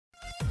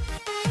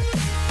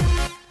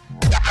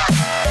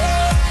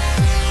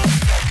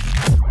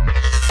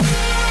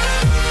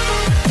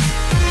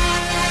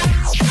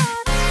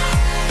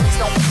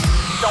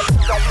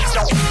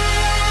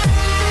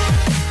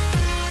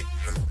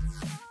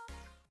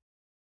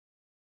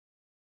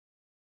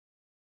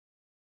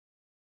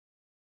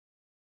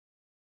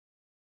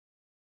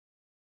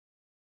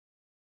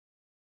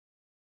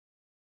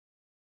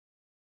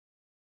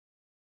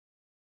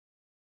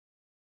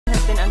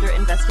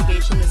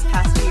investigation this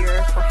past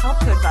year for health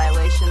code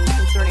violations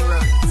concerning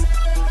rodents.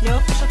 No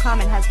official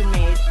comment has been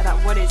made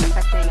about what is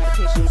affecting the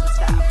patients and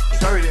staff.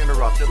 Sorry to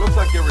interrupt. It looks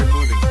like you're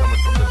removing someone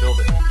from the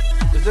building.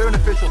 Is there an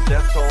official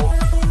death toll?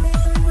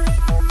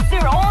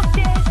 They're all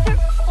dead. They're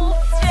all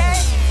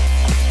dead.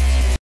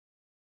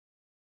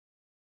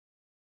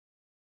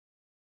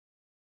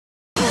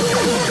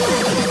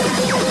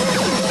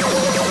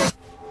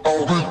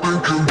 I'll be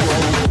thinking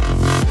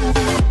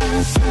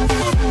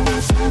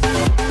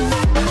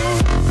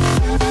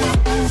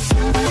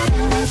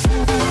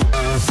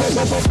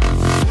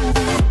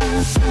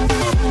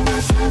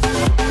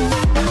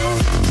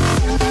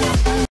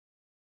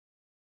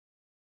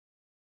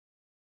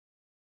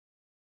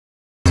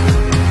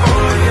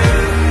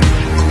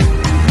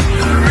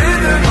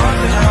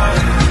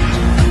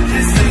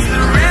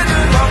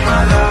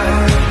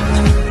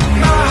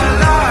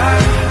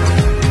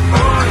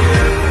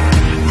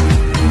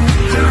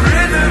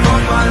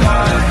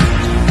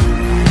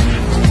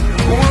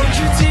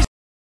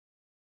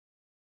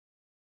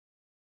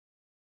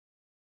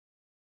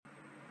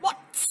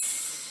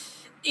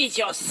Is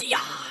your CR?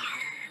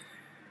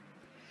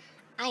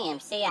 I am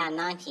CR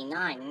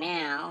 99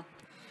 now.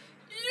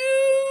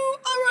 You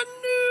are a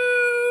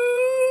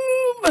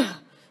noob!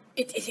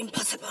 It is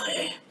impossible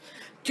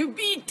to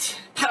beat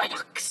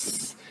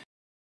Paradox.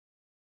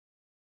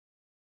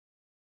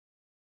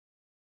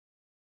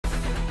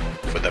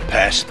 For the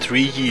past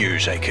 3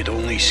 years I could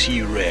only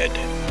see red.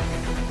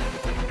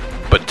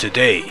 But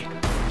today,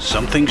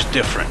 something's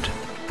different.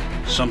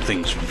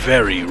 Something's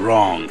very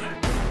wrong.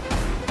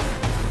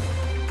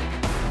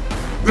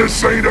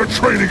 this ain't a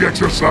training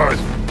exercise.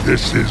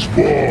 This is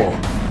war.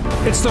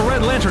 It's the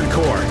Red Lantern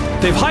Corps.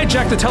 They've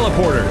hijacked the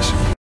teleporters.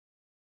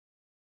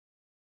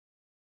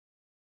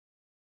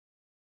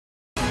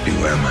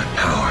 Beware my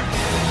power.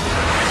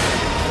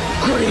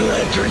 Green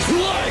Lantern's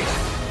light!